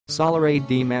Solaray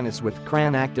D-Mannose with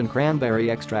CranActin Cranberry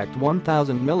Extract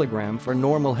 1000 mg for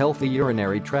normal healthy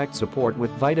urinary tract support with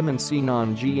vitamin C,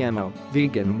 non-GMO,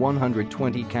 vegan,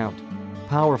 120 count.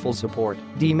 Powerful support.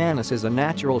 D-Mannose is a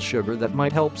natural sugar that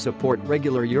might help support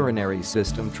regular urinary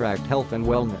system tract health and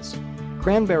wellness.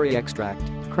 Cranberry Extract,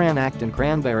 CranActin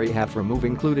Cranberry AF remove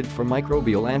included for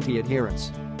microbial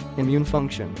anti-adherence. Immune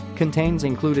function, contains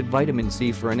included vitamin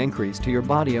C for an increase to your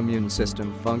body immune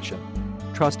system function.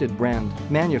 Trusted brand,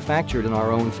 manufactured in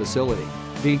our own facility.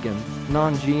 Vegan,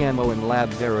 non-GMO and lab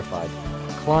verified.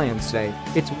 Clients say,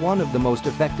 it's one of the most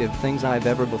effective things I've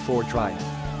ever before tried.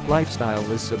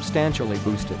 Lifestyle is substantially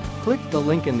boosted. Click the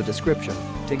link in the description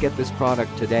to get this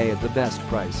product today at the best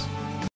price.